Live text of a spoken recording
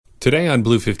Today on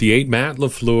Blue 58, Matt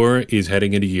LaFleur is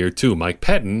heading into year 2. Mike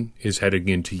Pettine is heading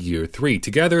into year 3.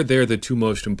 Together, they're the two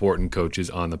most important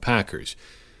coaches on the Packers.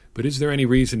 But is there any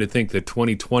reason to think that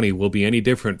 2020 will be any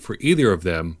different for either of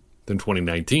them than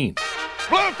 2019?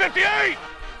 Blue 58!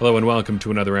 Hello and welcome to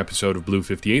another episode of Blue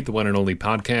 58, the one and only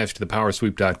podcast,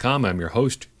 thepowersweep.com. I'm your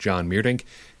host, John Meerdink.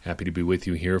 Happy to be with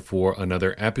you here for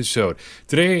another episode.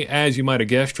 Today, as you might have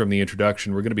guessed from the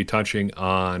introduction, we're going to be touching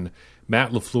on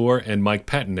Matt LaFleur and Mike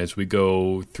Pettine as we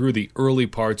go through the early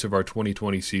parts of our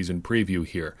 2020 season preview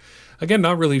here. Again,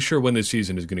 not really sure when this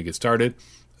season is going to get started.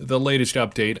 The latest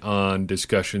update on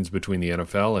discussions between the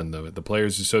NFL and the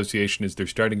Players Association is they're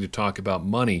starting to talk about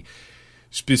money,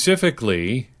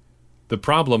 specifically the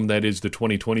problem that is the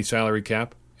 2020 salary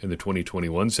cap and the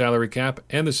 2021 salary cap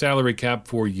and the salary cap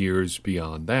for years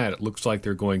beyond that. It looks like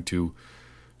they're going to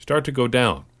start to go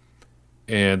down.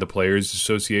 And the Players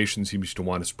Association seems to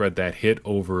want to spread that hit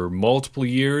over multiple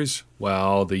years,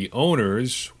 while the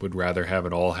owners would rather have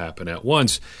it all happen at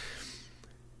once.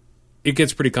 It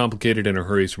gets pretty complicated in a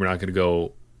hurry, so we're not going to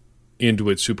go into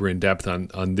it super in-depth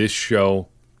on this show.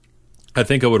 I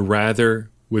think I would rather,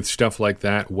 with stuff like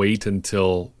that, wait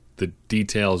until the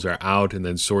details are out and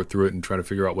then sort through it and try to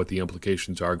figure out what the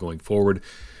implications are going forward,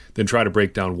 then try to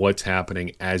break down what's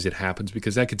happening as it happens,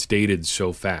 because that gets dated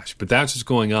so fast. But that's what's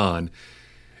going on,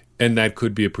 and that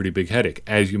could be a pretty big headache.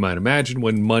 As you might imagine,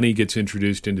 when money gets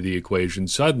introduced into the equation,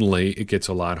 suddenly it gets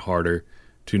a lot harder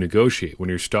to negotiate. When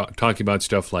you're talking about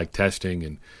stuff like testing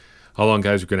and how long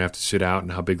guys are going to have to sit out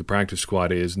and how big the practice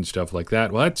squad is and stuff like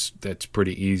that, well, that's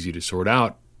pretty easy to sort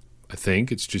out, I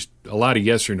think. It's just a lot of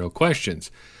yes or no questions.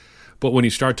 But when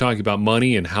you start talking about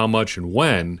money and how much and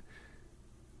when,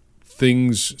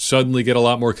 things suddenly get a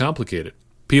lot more complicated.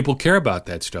 People care about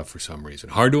that stuff for some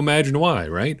reason. Hard to imagine why,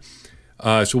 right?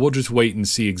 So we'll just wait and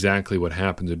see exactly what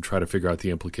happens and try to figure out the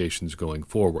implications going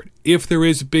forward. If there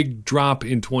is a big drop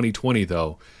in 2020,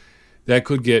 though, that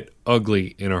could get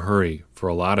ugly in a hurry for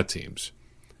a lot of teams.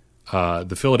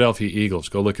 The Philadelphia Eagles,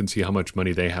 go look and see how much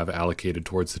money they have allocated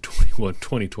towards the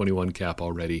 2021 cap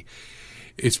already.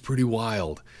 It's pretty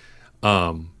wild.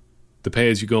 The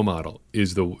pay-as-you-go model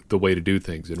is the way to do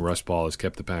things, and Russ Ball has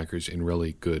kept the Packers in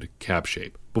really good cap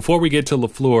shape. Before we get to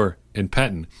LaFleur and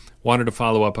Pettine, wanted to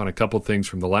follow up on a couple things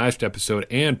from the last episode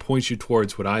and point you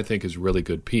towards what I think is a really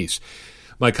good piece.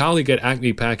 My colleague at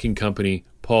Acme Packing Company,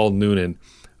 Paul Noonan,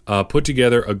 put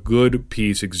together a good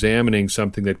piece examining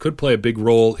something that could play a big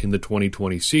role in the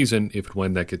 2020 season if and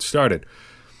when that gets started.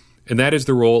 And that is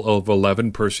the role of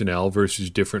 11 personnel versus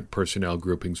different personnel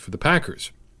groupings for the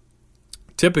Packers.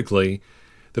 Typically,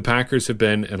 the Packers have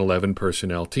been an 11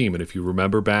 personnel team, and if you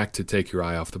remember back to take your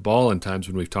eye off the ball and times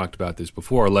when we've talked about this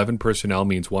before, 11 personnel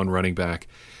means one running back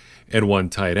and one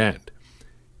tight end.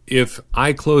 If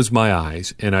I close my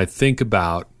eyes and I think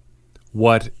about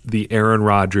what the Aaron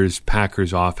Rodgers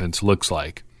Packers offense looks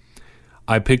like,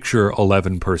 I picture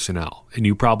 11 personnel, and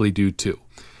you probably do too.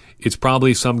 It's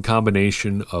probably some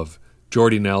combination of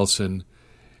Jordy Nelson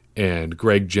and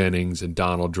Greg Jennings and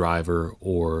Donald Driver,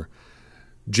 or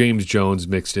James Jones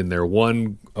mixed in there.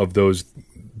 One of those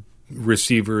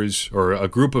receivers, or a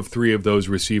group of three of those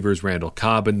receivers, Randall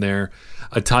Cobb in there.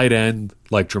 A tight end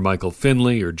like Jermichael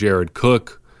Finley or Jared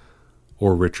Cook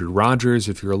or Richard Rodgers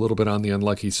if you're a little bit on the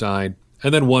unlucky side.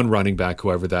 And then one running back,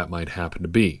 whoever that might happen to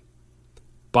be.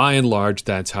 By and large,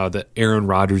 that's how the Aaron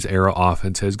Rodgers era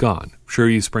offense has gone. Sure,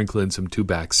 you sprinkle in some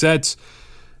two-back sets,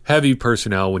 heavy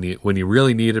personnel when you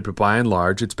really need it, but by and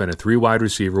large, it's been a 3 wide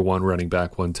receiver, 1 running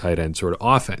back, 1 tight end sort of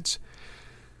offense.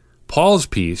 Paul's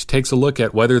piece takes a look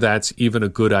at whether that's even a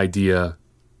good idea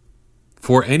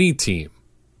for any team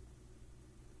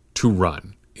to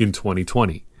run in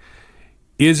 2020.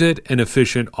 Is it an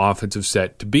efficient offensive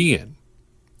set to be in?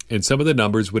 And some of the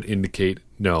numbers would indicate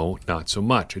no, not so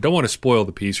much. I don't want to spoil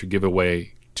the piece or give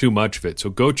away too much of it, so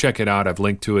go check it out. I've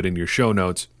linked to it in your show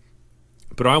notes.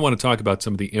 But I want to talk about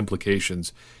some of the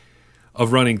implications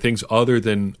of running things other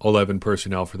than 11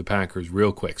 personnel for the Packers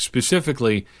real quick.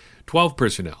 Specifically, 12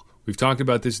 personnel. We've talked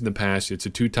about this in the past. It's a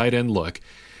 2 tight end look.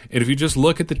 And if you just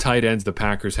look at the tight ends the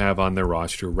Packers have on their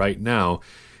roster right now,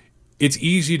 it's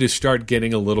easy to start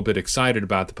getting a little bit excited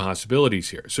about the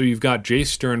possibilities here. So you've got Jace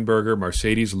Sternberger,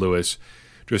 Mercedes Lewis,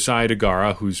 Josiah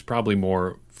DeGuara, who's probably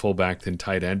more fullback than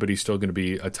tight end, but he's still going to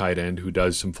be a tight end who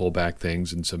does some fullback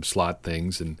things and some slot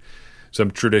things and some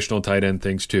traditional tight end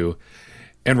things too,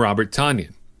 and Robert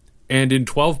Tonyan. And in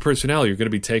 12 personnel, you're going to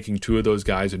be taking 2 of those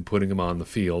guys and putting them on the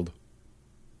field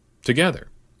together.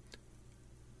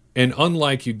 And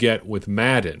unlike you get with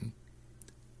Madden,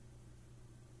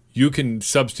 you can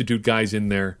substitute guys in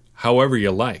there however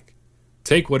you like.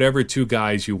 Take whatever 2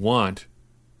 guys you want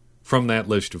from that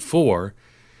list of 4,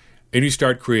 and you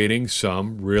start creating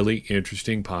some really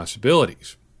interesting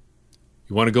possibilities.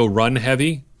 You want to go run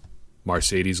heavy?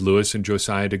 Marcedes Lewis and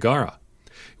Josiah DeGara.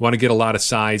 You want to get a lot of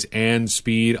size and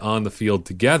speed on the field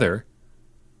together?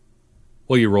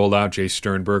 Well, you roll out Jay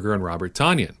Sternberger and Robert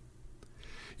Tonyan.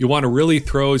 You want to really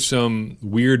throw some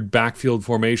weird backfield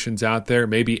formations out there,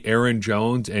 maybe Aaron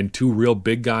Jones and 2 real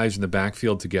big guys in the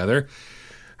backfield together?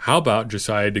 How about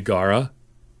Josiah DeGara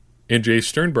and Jay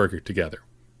Sternberger together?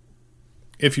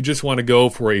 If you just want to go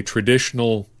for a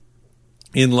traditional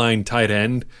inline tight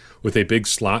end with a big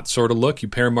slot sort of look, you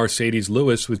pair Marcedes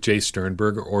Lewis with Jay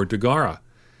Sternberger or DeGara.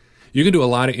 You can do a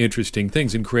lot of interesting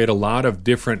things and create a lot of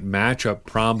different matchup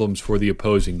problems for the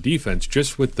opposing defense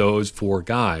just with those 4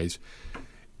 guys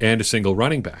and a single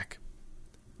running back.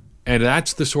 And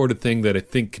that's the sort of thing that I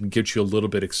think can get you a little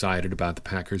bit excited about the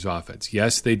Packers offense.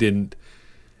 Yes, they didn't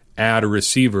add a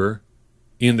receiver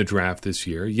in the draft this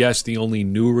year. Yes, the only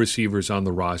new receivers on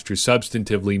the roster,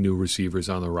 substantively new receivers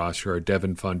on the roster, are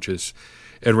Devin Funchess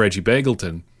and Reggie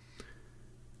Begelton,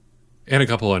 and a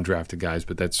couple undrafted guys,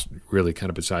 but that's really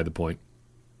kind of beside the point.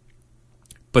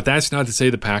 But that's not to say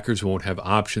the Packers won't have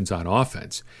options on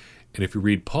offense. And if you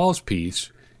read Paul's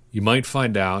piece, you might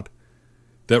find out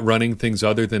that running things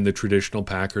other than the traditional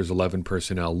Packers 11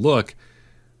 personnel look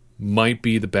might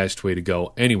be the best way to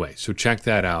go anyway. So check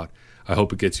that out. I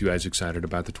hope it gets you as excited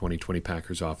about the 2020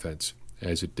 Packers offense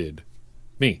as it did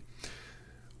me.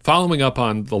 Following up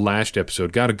on the last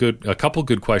episode, got a couple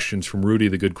good questions from Rudy,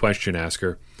 the good question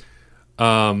asker.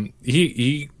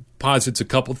 He posits a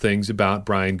couple things about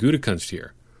Brian Gutekunst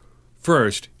here.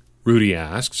 First, Rudy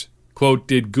asks, quote,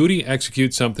 did Goody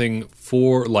execute something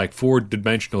like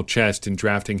 4-dimensional chess in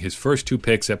drafting his first 2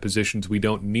 picks at positions we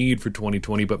don't need for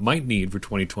 2020 but might need for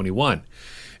 2021?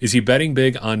 Is he betting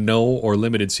big on no or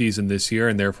limited season this year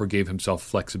and therefore gave himself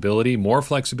flexibility, more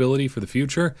flexibility for the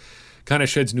future? Kind of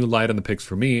sheds new light on the picks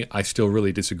for me. I still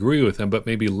really disagree with him, but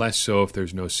maybe less so if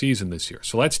there's no season this year.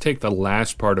 So let's take the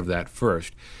last part of that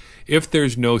first. If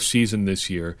there's no season this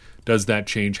year, does that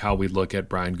change how we look at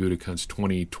Brian Gutekunst's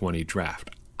 2020 draft?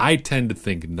 I tend to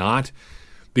think not,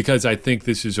 because I think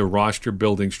this is a roster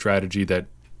building strategy that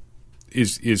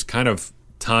is kind of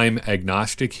time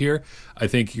agnostic here. I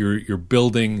think you're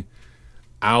building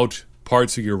out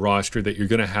parts of your roster that you're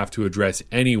going to have to address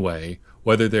anyway,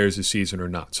 whether there's a season or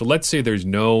not. So let's say there's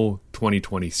no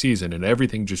 2020 season and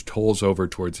everything just tolls over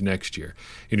towards next year,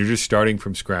 and you're just starting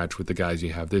from scratch with the guys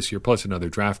you have this year, plus another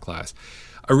draft class.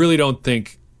 I really don't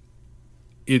think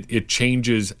it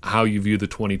changes how you view the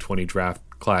 2020 draft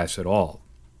class at all.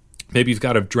 Maybe you've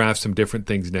got to draft some different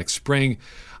things next spring.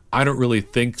 I don't really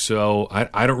think so.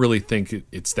 I don't really think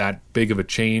it's that big of a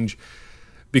change,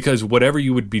 because whatever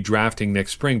you would be drafting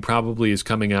next spring probably is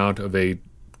coming out of a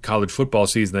college football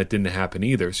season that didn't happen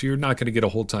either. So you're not going to get a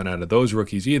whole ton out of those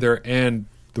rookies either. And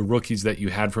the rookies that you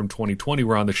had from 2020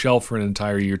 were on the shelf for an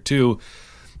entire year too.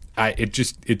 It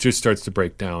just starts to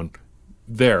break down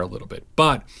there a little bit.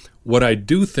 But what I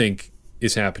do think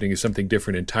is happening is something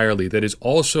different entirely that is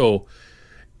also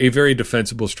a very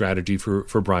defensible strategy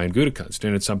for Brian Gutekunst.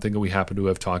 And it's something that we happen to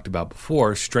have talked about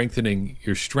before, strengthening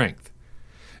your strength.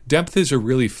 Depth is a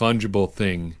really fungible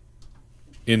thing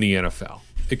in the NFL.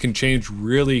 It can change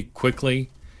really quickly.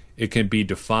 It can be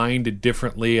defined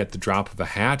differently at the drop of a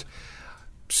hat.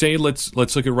 Say, let's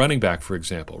look at running back, for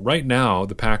example. Right now,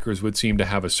 the Packers would seem to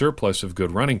have a surplus of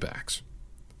good running backs.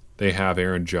 They have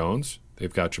Aaron Jones.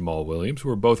 They've got Jamal Williams, who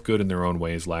were both good in their own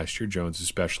ways last year, Jones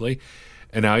especially.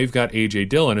 And now you've got A.J.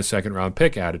 Dillon, a second-round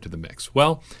pick, added to the mix.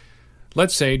 Well,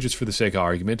 let's say, just for the sake of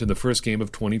argument, in the first game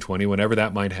of 2020, whenever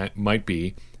that might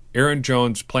be, Aaron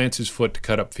Jones plants his foot to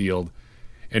cut up field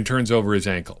and turns over his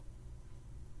ankle.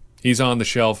 He's on the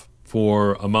shelf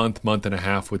for a month and a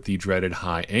half with the dreaded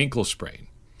high ankle sprain.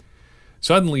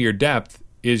 Suddenly your depth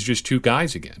is just 2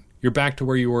 guys again. You're back to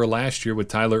where you were last year with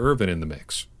Tyler Ervin in the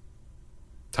mix.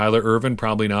 Tyler Ervin,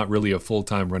 probably not really a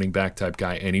full-time running back type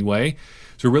guy anyway.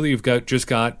 So really you've just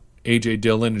got A.J.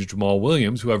 Dillon and Jamal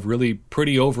Williams, who have really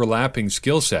pretty overlapping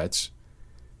skill sets,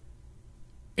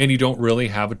 and you don't really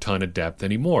have a ton of depth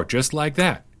anymore. Just like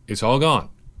that, it's all gone.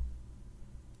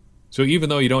 So even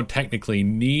though you don't technically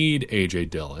need A.J.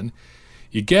 Dillon,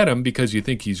 you get him because you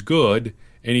think he's good,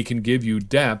 and he can give you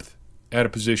depth at a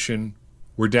position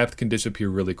where depth can disappear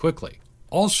really quickly.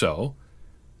 Also,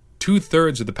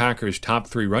 2/3 of the Packers' top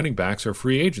 3 running backs are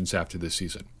free agents after this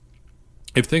season.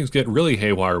 If things get really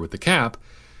haywire with the cap,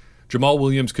 Jamal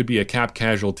Williams could be a cap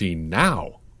casualty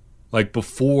now. Like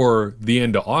before the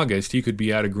end of August, he could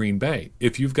be out of Green Bay.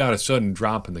 If you've got a sudden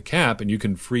drop in the cap and you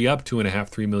can free up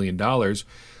 $2.5–3 million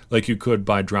like you could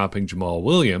by dropping Jamal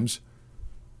Williams,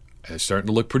 as starting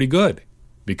to look pretty good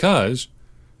because,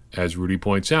 as Rudy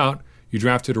points out, you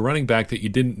drafted a running back that you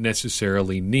didn't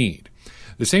necessarily need.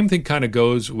 The same thing kind of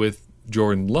goes with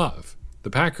Jordan Love. The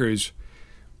Packers,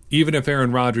 even if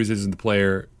Aaron Rodgers isn't the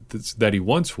player that he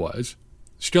once was,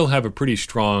 still have a pretty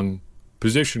strong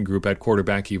position group at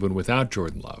quarterback even without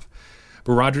Jordan Love.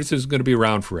 But Rodgers isn't going to be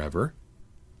around forever.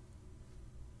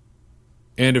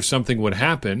 And if something would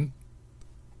happen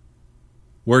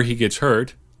where he gets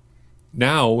hurt,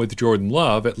 now with Jordan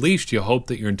Love, at least you hope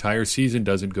that your entire season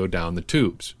doesn't go down the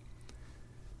tubes.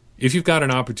 If you've got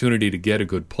an opportunity to get a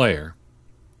good player,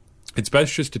 it's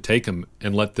best just to take him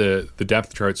and let the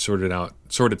depth chart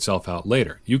sort itself out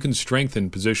later. You can strengthen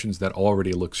positions that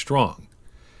already look strong,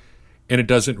 and it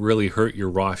doesn't really hurt your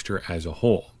roster as a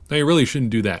whole. Now, you really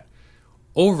shouldn't do that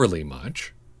overly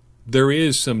much. There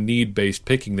is some need-based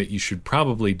picking that you should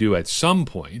probably do at some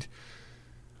point,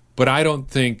 but I don't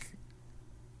think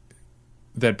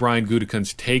that Brian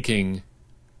Gutekunst taking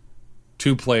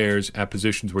two players at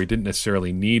positions where he didn't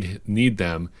necessarily need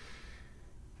them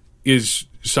is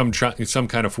some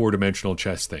kind of four-dimensional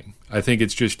chess thing. I think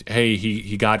it's just, hey,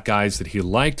 he got guys that he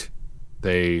liked.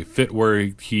 They fit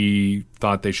where he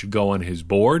thought they should go on his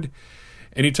board,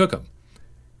 and he took them.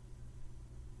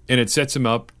 And it sets him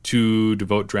up to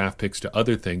devote draft picks to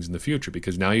other things in the future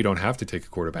because now you don't have to take a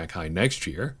quarterback high next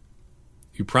year.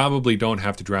 You probably don't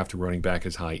have to draft a running back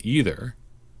as high either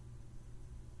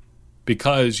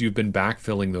because you've been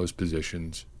backfilling those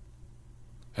positions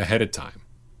ahead of time.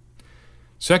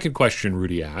 Second question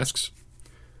Rudy asks,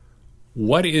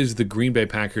 what is the Green Bay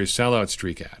Packers sellout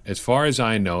streak at? As far as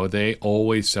I know, they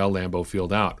always sell Lambeau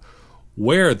Field out.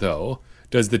 Where, though,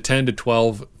 does the 10 to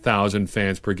 12,000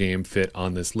 fans per game fit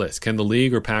on this list? Can the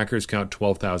league or Packers count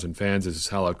 12,000 fans as a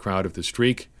sellout crowd if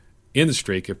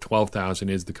 12,000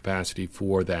 is the capacity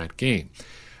for that game?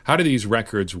 How do these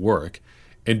records work,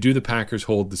 and do the Packers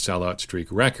hold the sellout streak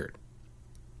record?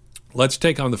 Let's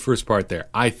take on the first part there.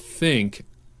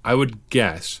 I would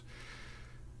guess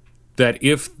that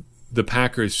if the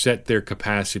Packers set their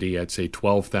capacity at, say,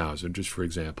 12,000, just for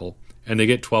example, and they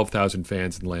get 12,000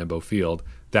 fans in Lambeau Field,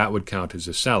 that would count as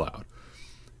a sellout.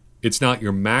 It's not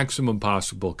your maximum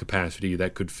possible capacity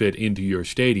that could fit into your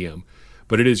stadium,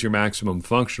 but it is your maximum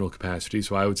functional capacity,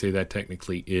 so I would say that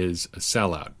technically is a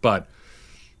sellout. But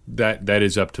that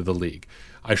is up to the league.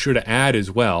 I should add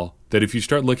as well that if you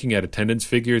start looking at attendance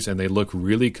figures and they look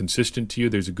really consistent to you,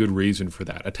 there's a good reason for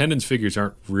that. Attendance figures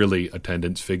aren't really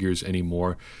attendance figures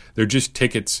anymore. They're just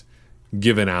tickets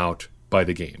given out by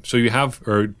the game. So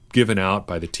or given out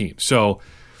by the team. So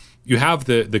you have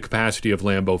the capacity of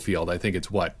Lambeau Field. I think it's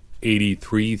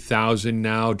 83,000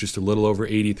 now, just a little over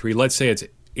 83. Let's say it's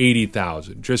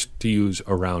 80,000, just to use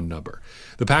a round number.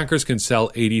 The Packers can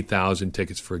sell 80,000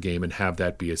 tickets for a game and have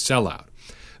that be a sellout.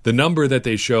 The number that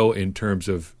they show in terms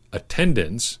of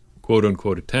attendance,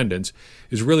 quote-unquote attendance,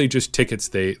 is really just tickets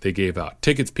they gave out.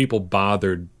 Tickets people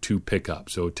bothered to pick up.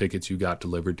 So tickets you got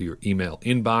delivered to your email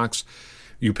inbox.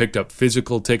 You picked up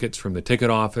physical tickets from the ticket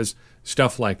office,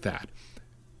 stuff like that.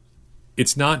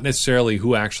 It's not necessarily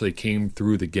who actually came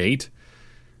through the gate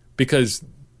because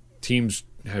teams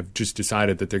have just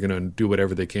decided that they're going to do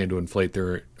whatever they can to inflate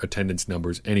their attendance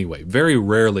numbers anyway. Very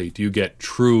rarely do you get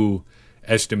true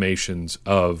estimations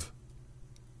of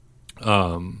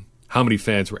how many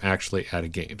fans were actually at a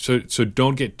game. So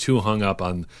don't get too hung up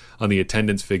on the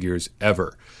attendance figures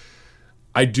ever.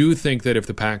 I do think that if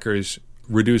the Packers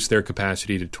reduce their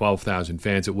capacity to 12,000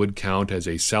 fans, it would count as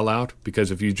a sellout because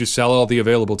if you just sell all the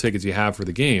available tickets you have for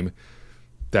the game,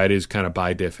 that is kind of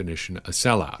by definition a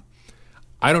sellout.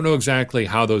 I don't know exactly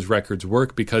how those records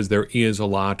work because there is a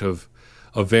lot of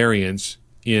variance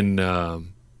in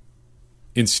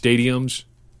stadiums,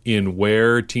 in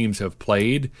where teams have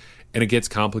played, and it gets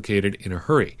complicated in a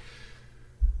hurry.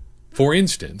 For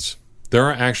instance, there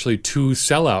are actually two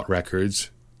sellout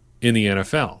records in the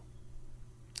NFL.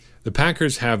 The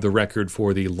Packers have the record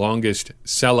for the longest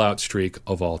sellout streak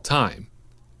of all time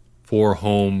for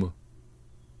home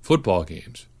football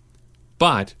games.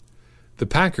 But the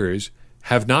Packers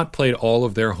have not played all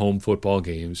of their home football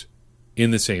games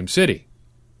in the same city.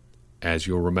 As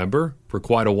you'll remember, for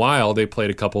quite a while, they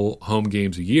played a couple home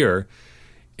games a year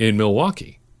in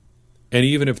Milwaukee. And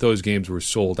even if those games were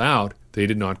sold out, they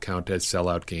did not count as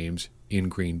sellout games in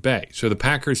Green Bay. So the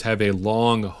Packers have a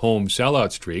long home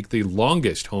sellout streak, the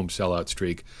longest home sellout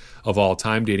streak of all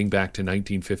time, dating back to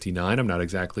 1959. I'm not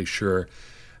exactly sure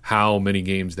how many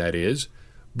games that is.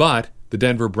 But the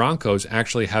Denver Broncos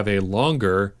actually have a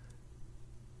longer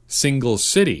single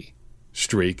city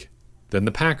streak than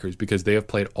the Packers because they have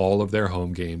played all of their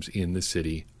home games in the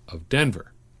city of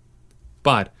Denver.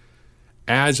 But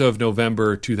as of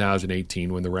November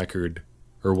 2018, when the record,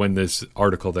 or when this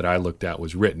article that I looked at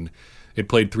was written, it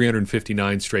played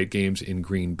 359 straight games in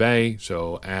Green Bay,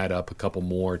 so add up a couple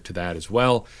more to that as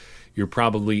well. You're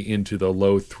probably into the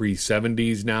low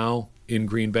 370s now in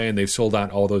Green Bay, and they've sold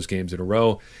out all those games in a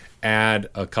row. Add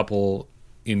a couple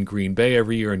in Green Bay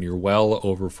every year, and you're well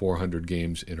over 400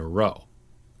 games in a row.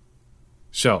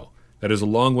 So, that is a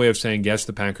long way of saying, yes,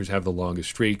 the Packers have the longest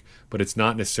streak, but it's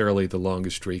not necessarily the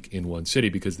longest streak in one city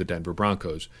because the Denver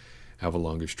Broncos have a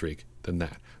longer streak than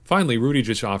that. Finally, Rudy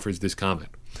just offers this comment.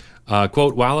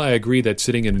 Quote, while I agree that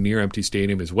sitting in a near-empty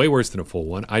stadium is way worse than a full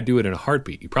one, I'd do it in a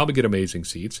heartbeat. You probably get amazing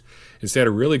seats. Instead,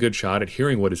 a really good shot at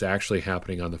hearing what is actually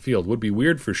happening on the field. Would be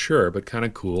weird for sure, but kind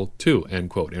of cool too,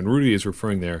 end quote. And Rudy is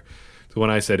referring there to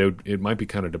when I said it might be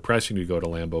kind of depressing to go to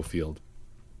Lambeau Field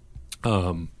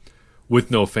with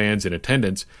no fans in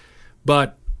attendance,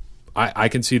 but I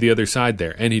can see the other side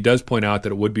there. And he does point out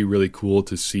that it would be really cool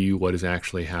to see what is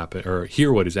actually happening, or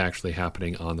hear what is actually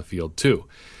happening on the field too.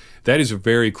 That is a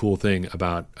very cool thing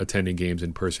about attending games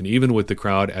in person. Even with the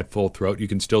crowd at full throat, you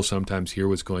can still sometimes hear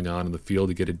what's going on in the field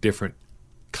to get a different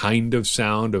kind of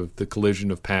sound of the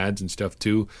collision of pads and stuff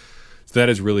too. So that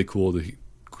is really cool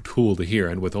to hear.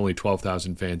 And with only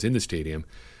 12,000 fans in the stadium,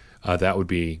 that would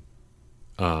be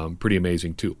pretty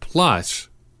amazing too. Plus,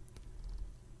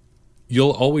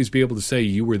 you'll always be able to say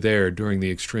you were there during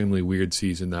the extremely weird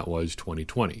season that was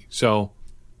 2020. So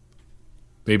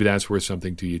maybe that's worth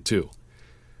something to you too.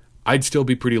 I'd still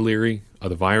be pretty leery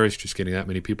of the virus, just getting that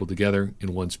many people together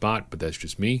in one spot, but that's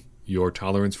just me. Your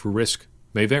tolerance for risk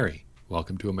may vary.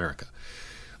 Welcome to America.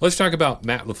 Let's talk about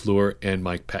Matt LaFleur and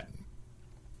Mike Pettine.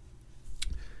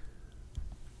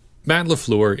 Matt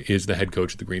LaFleur is the head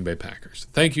coach of the Green Bay Packers.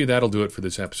 Thank you. That'll do it for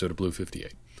this episode of Blue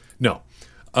 58. No,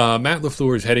 Matt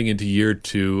LaFleur is heading into year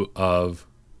 2 of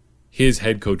his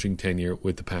head coaching tenure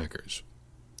with the Packers.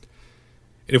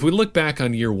 If we look back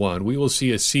on year 1, we will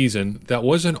see a season that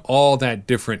wasn't all that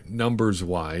different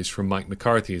numbers-wise from Mike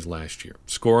McCarthy's last year.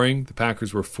 Scoring, the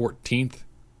Packers were 14th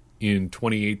in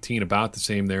 2018, about the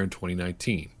same there in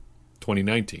 2019.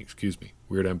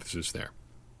 Weird emphasis there.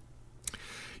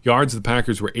 Yards, the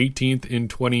Packers were 18th in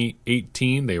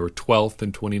 2018. They were 12th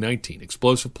in 2019.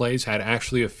 Explosive plays had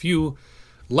actually a few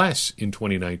less in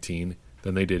 2019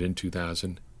 than they did in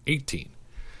 2018.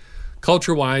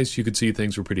 Culture-wise, you could see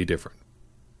things were pretty different.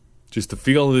 Just the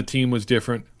feel of the team was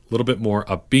different, a little bit more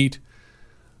upbeat,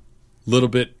 a little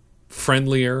bit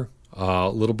friendlier, a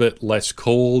little bit less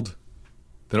cold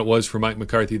than it was for Mike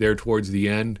McCarthy there towards the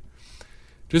end.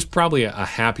 Just probably a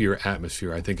happier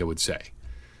atmosphere, I think I would say.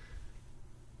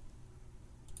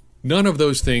 None of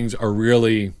those things are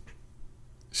really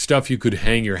stuff you could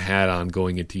hang your hat on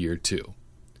going into year 2.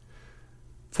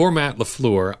 For Matt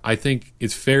LaFleur, I think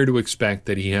it's fair to expect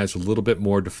that he has a little bit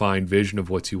more defined vision of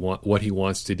what he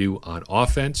wants to do on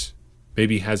offense.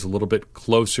 Maybe has a little bit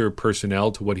closer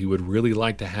personnel to what he would really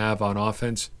like to have on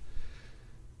offense.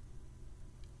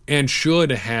 And should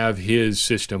have his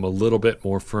system a little bit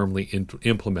more firmly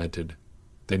implemented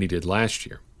than he did last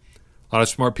year. A lot of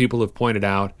smart people have pointed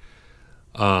out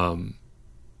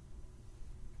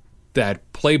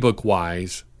that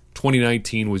playbook-wise,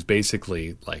 2019 was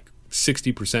basically like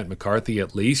 60% McCarthy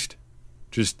at least,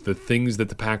 just the things that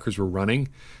the Packers were running,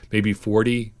 maybe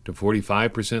 40 to 45%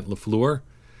 LaFleur.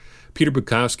 Peter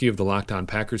Bukowski of the Locked On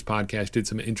Packers podcast did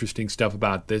some interesting stuff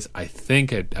about this. I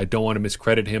don't want to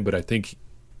miscredit him, but I think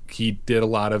he did a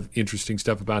lot of interesting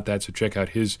stuff about that, so check out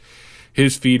his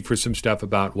feed for some stuff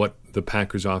about what the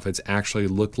Packers offense actually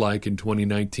looked like in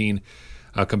 2019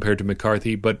 compared to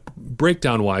McCarthy. But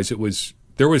breakdown-wise,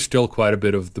 there was still quite a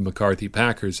bit of the McCarthy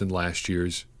Packers in last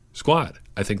year's squad.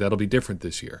 I think that'll be different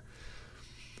this year.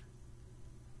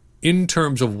 In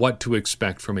terms of what to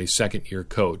expect from a second-year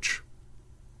coach,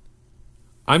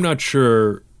 I'm not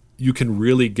sure you can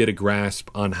really get a grasp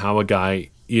on how a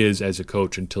guy is as a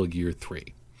coach until year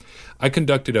 3. I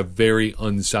conducted a very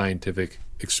unscientific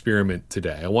experiment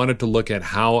today. I wanted to look at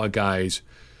how a guy's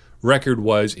record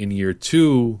was in year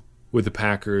 2 with the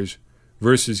Packers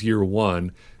versus year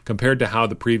 1 compared to how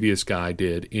the previous guy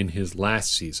did in his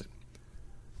last season.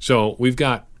 So we've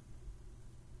got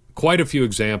quite a few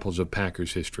examples of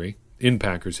Packers history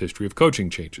of coaching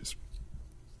changes.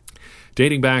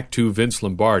 Dating back to Vince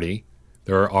Lombardi,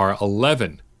 there are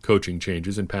 11 coaching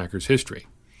changes in Packers history.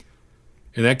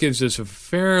 And that gives us a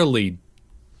fairly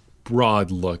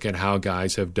broad look at how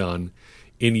guys have done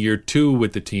in year 2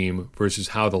 with the team versus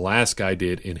how the last guy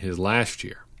did in his last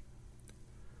year.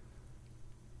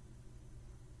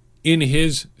 In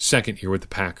his second year with the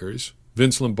Packers,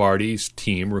 Vince Lombardi's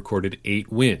team recorded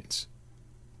 8 wins.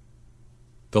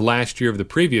 The last year of the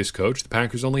previous coach, the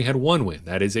Packers only had 1 win.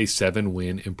 That is a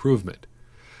 7-win improvement.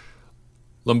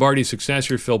 Lombardi's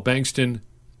successor, Phil Bengtson,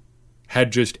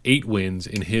 had just 8 wins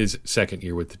in his second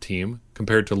year with the team,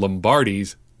 compared to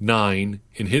Lombardi's 9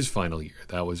 in his final year.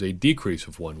 That was a decrease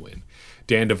of 1 win.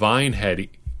 Dan Devine had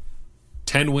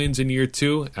 10 wins in year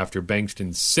 2 after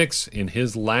Bengtson's 6 in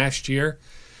his last year.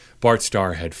 Bart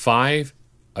Starr had 5,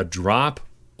 a drop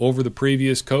over the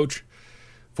previous coach.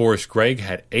 Forrest Gregg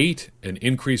had 8, an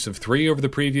increase of 3 over the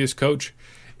previous coach.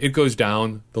 It goes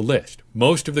down the list.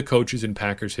 Most of the coaches in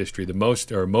Packers history, most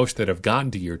that have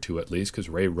gotten to year 2 at least, because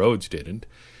Ray Rhodes didn't,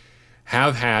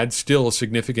 have had still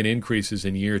significant increases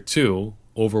in year 2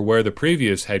 over where the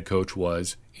previous head coach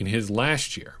was in his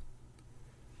last year.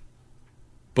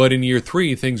 But in year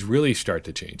 3, things really start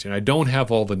to change. And I don't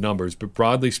have all the numbers, but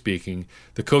broadly speaking,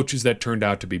 the coaches that turned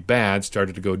out to be bad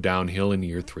started to go downhill in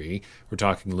year 3. We're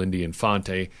talking Lindy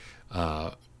Infante,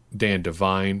 Dan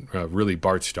Devine, really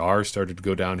Bart Starr started to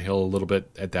go downhill a little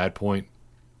bit at that point.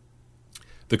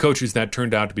 The coaches that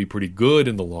turned out to be pretty good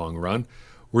in the long run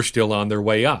were still on their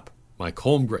way up. Mike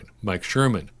Holmgren, Mike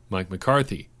Sherman, Mike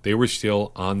McCarthy, they were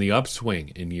still on the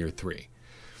upswing in year 3.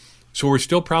 So we're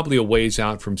still probably a ways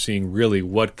out from seeing really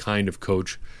what kind of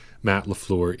coach Matt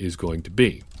LaFleur is going to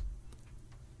be.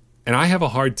 And I have a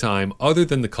hard time, other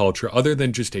than the culture, other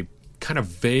than just a kind of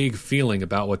vague feeling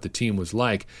about what the team was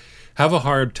like, have a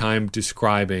hard time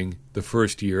describing the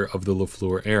first year of the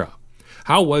LaFleur era.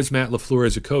 How was Matt LaFleur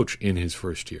as a coach in his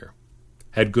first year?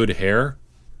 Had good hair,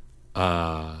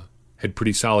 had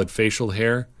pretty solid facial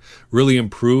hair, really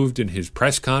improved in his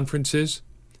press conferences.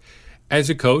 As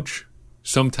a coach,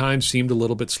 sometimes seemed a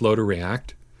little bit slow to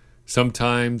react.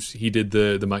 Sometimes he did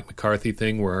the Mike McCarthy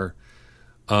thing where,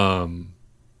 he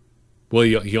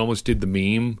almost did the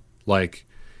meme, like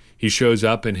he shows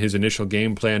up and his initial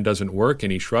game plan doesn't work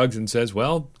and he shrugs and says,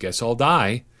 well, guess I'll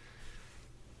die.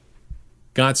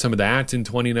 Got some of that in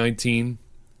 2019.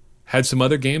 Had some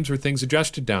other games where things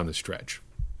adjusted down the stretch.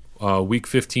 Week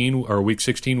 15 or week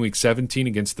 16, week 17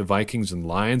 against the Vikings and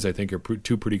Lions, I think are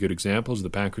two pretty good examples.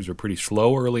 The Packers were pretty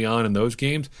slow early on in those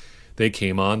games. They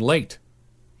came on late.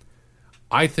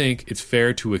 I think it's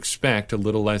fair to expect a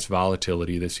little less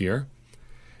volatility this year.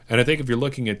 And I think if you're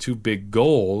looking at 2 big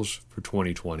goals for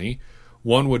 2020,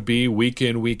 one would be week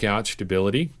in, week out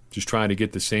stability, just trying to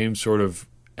get the same sort of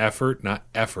effort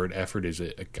is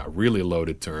a really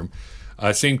loaded term,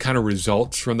 same kind of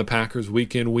results from the Packers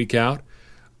week in, week out.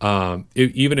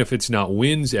 Even if it's not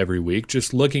wins every week,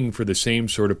 just looking for the same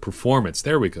sort of performance.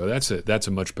 There we go. That's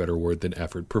a much better word than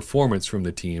effort. Performance from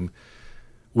the team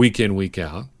week in, week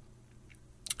out.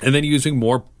 And then using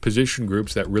more position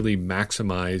groups that really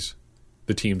maximize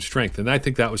the team's strength. And I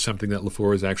think that was something that LaFleur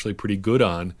was actually pretty good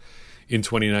on in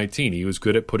 2019. He was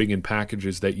good at putting in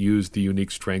packages that used the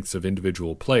unique strengths of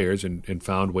individual players and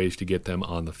found ways to get them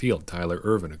on the field. Tyler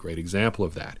Ervin, a great example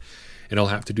of that. And he'll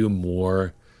have to do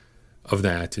more of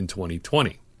that in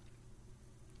 2020.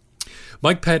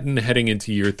 Mike Pettine heading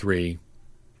into year 3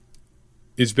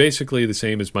 is basically the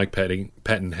same as Mike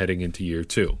Pettine heading into year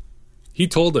 2. He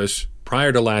told us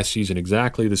prior to last season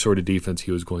exactly the sort of defense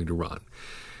he was going to run.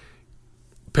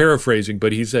 Paraphrasing,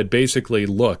 but he said basically,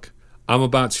 look, I'm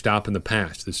about stopping the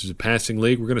pass. This is a passing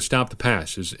league. We're going to stop the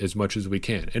pass as much as we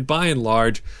can. And by and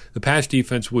large, the pass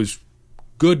defense was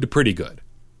good to pretty good.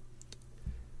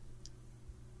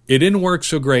 It didn't work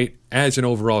so great as an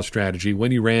overall strategy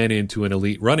when you ran into an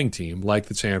elite running team like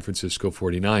the San Francisco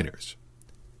 49ers.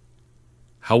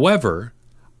 However,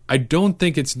 I don't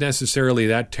think it's necessarily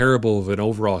that terrible of an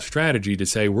overall strategy to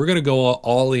say we're going to go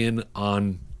all in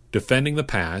on defending the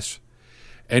pass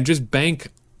and just bank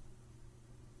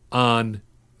on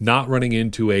not running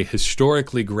into a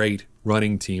historically great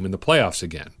running team in the playoffs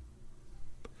again.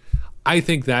 I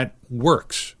think that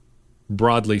works,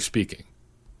 broadly speaking.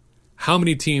 How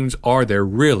many teams are there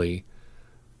really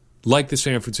like the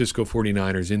San Francisco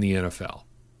 49ers in the NFL?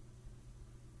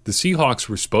 The Seahawks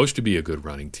were supposed to be a good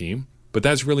running team, but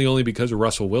that's really only because of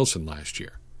Russell Wilson last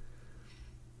year.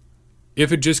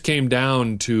 If it just came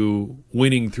down to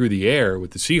winning through the air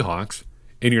with the Seahawks,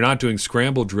 and you're not doing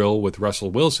scramble drill with Russell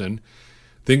Wilson,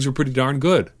 things were pretty darn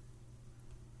good.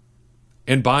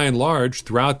 And by and large,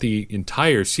 throughout the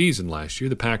entire season last year,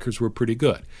 the Packers were pretty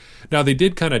good. Now, they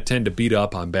did kind of tend to beat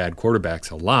up on bad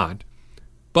quarterbacks a lot,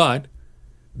 but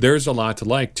there's a lot to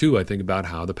like, too, I think, about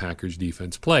how the Packers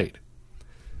defense played.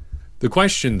 The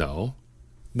question, though,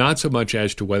 not so much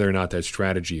as to whether or not that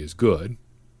strategy is good,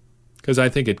 because I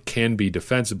think it can be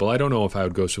defensible. I don't know if I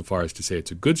would go so far as to say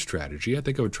it's a good strategy. I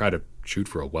think I would try to shoot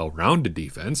for a well-rounded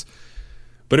defense.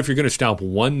 But if you're going to stop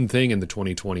one thing in the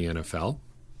 2020 NFL,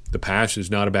 the pass is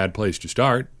not a bad place to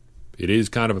start. It is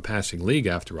kind of a passing league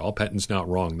after all. Pettine's not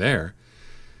wrong there.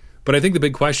 But I think the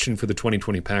big question for the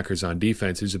 2020 Packers on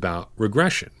defense is about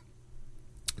regression.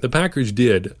 The Packers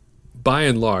did, by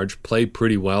and large, play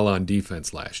pretty well on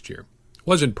defense last year.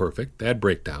 Wasn't perfect. They had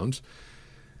breakdowns.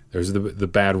 There's the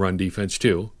bad run defense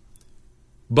too.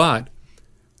 But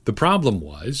the problem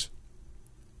was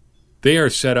they are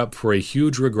set up for a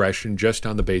huge regression just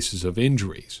on the basis of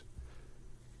injuries.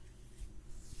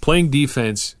 Playing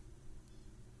defense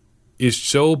is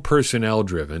so personnel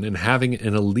driven, and having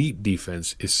an elite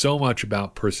defense is so much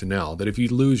about personnel that if you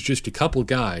lose just a couple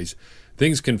guys,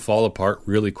 things can fall apart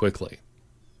really quickly.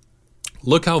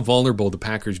 Look how vulnerable the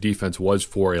Packers defense was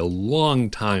for a long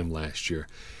time last year.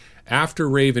 After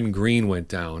Raven Green went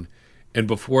down and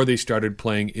before they started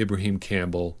playing Ibrahim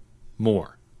Campbell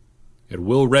more. Had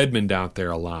Will Redmond out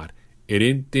there a lot.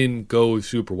 It didn't go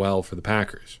super well for the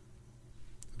Packers.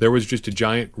 There was just a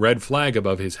giant red flag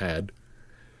above his head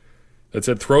that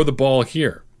said, throw the ball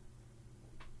here.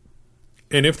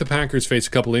 And if the Packers face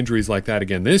a couple injuries like that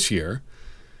again this year,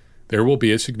 there will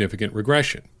be a significant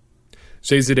regression.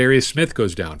 Say Za'Darius Smith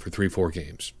goes down for 3-4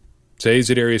 games. Say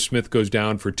Za'Darius Smith goes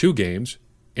down for 2 games,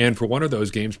 and for one of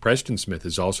those games, Preston Smith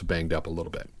is also banged up a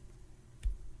little bit.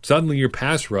 Suddenly your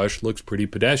pass rush looks pretty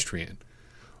pedestrian.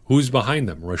 Who's behind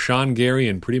them? Rashawn Gary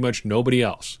and pretty much nobody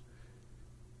else.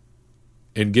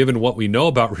 And given what we know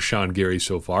about Rashawn Gary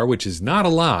so far, which is not a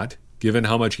lot, given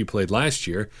how much he played last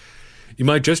year, you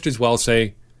might just as well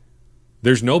say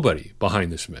there's nobody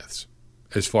behind the Smiths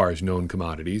as far as known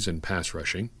commodities and pass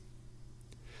rushing.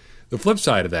 The flip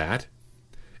side of that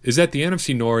is that the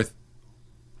NFC North,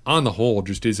 on the whole,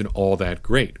 just isn't all that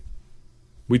great.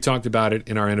 We talked about it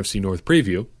in our NFC North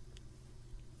preview.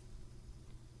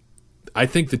 I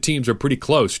think the teams are pretty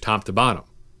close top to bottom.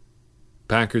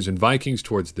 Packers and Vikings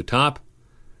towards the top.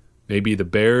 Maybe the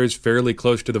Bears fairly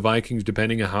close to the Vikings,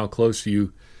 depending on how close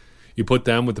you put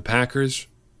them with the Packers.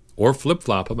 Or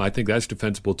flip-flop them. I think that's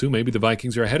defensible too. Maybe the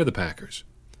Vikings are ahead of the Packers.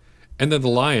 And then the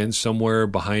Lions somewhere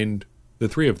behind the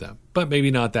 3 of them. But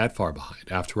maybe not that far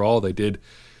behind. After all, they did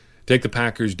take the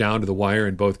Packers down to the wire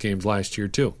in both games last year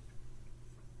too.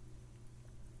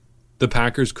 The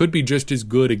Packers could be just as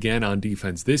good again on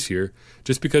defense this year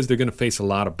just because they're going to face a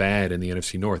lot of bad in the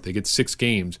NFC North. They get 6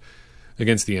 games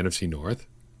against the NFC North.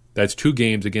 That's 2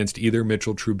 games against either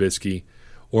Mitchell Trubisky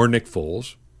or Nick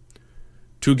Foles.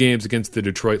 2 games against the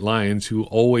Detroit Lions, who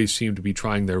always seem to be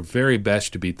trying their very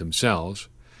best to beat themselves.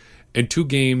 And 2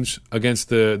 games against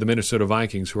the Minnesota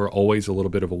Vikings, who are always a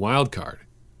little bit of a wild card.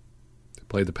 They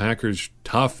played the Packers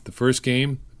tough the first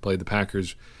game, played the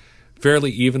Packers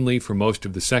fairly evenly for most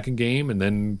of the second game, and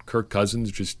then Kirk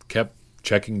Cousins just kept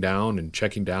checking down and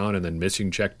then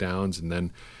missing check downs, and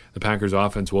then the Packers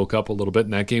offense woke up a little bit,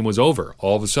 and that game was over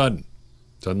all of a sudden.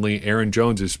 Suddenly Aaron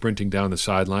Jones is sprinting down the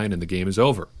sideline, and the game is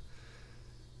over.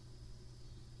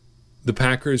 The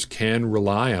Packers can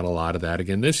rely on a lot of that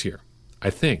again this year, I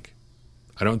think.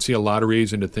 I don't see a lot of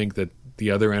reason to think that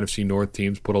the other NFC North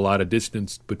teams put a lot of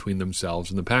distance between themselves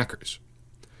and the Packers.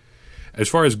 As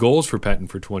far as goals for Pettine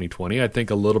for 2020, I think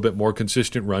a little bit more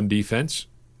consistent run defense,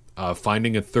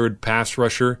 finding a third pass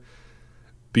rusher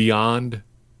beyond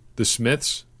the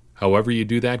Smiths. However you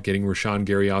do that, getting Rashawn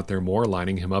Gary out there more,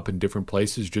 lining him up in different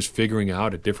places, just figuring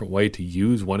out a different way to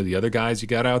use one of the other guys you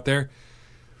got out there.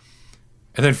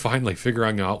 And then finally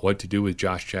figuring out what to do with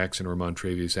Josh Jackson or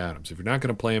Montravius Adams. If you're not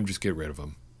going to play him, just get rid of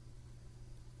him.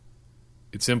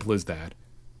 It's simple as that.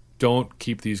 Don't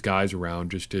keep these guys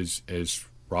around just as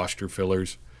roster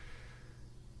fillers.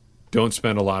 Don't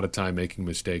spend a lot of time making a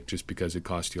mistake just because it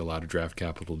costs you a lot of draft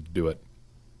capital to do it.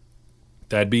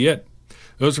 That'd be it.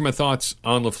 Those are my thoughts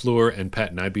on LaFleur and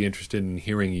Pettine. I'd be interested in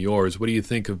hearing yours. What do you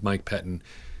think of Mike Pettine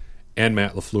and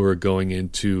Matt LaFleur going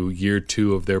into year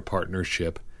 2 of their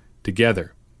partnership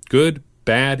together? Good,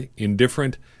 bad,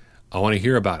 indifferent? I want to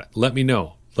hear about it. Let me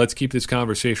know. Let's keep this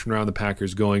conversation around the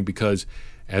Packers going because,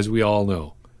 as we all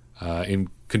know, in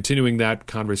continuing that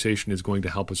conversation is going to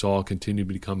help us all continue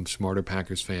to become smarter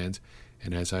Packers fans.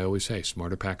 And as I always say,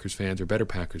 smarter Packers fans are better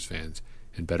Packers fans,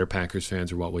 and better Packers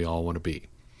fans are what we all want to be.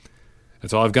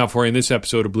 That's all I've got for you in this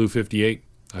episode of Blue 58.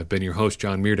 I've been your host,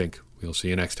 John Meerdink. We'll see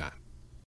you next time.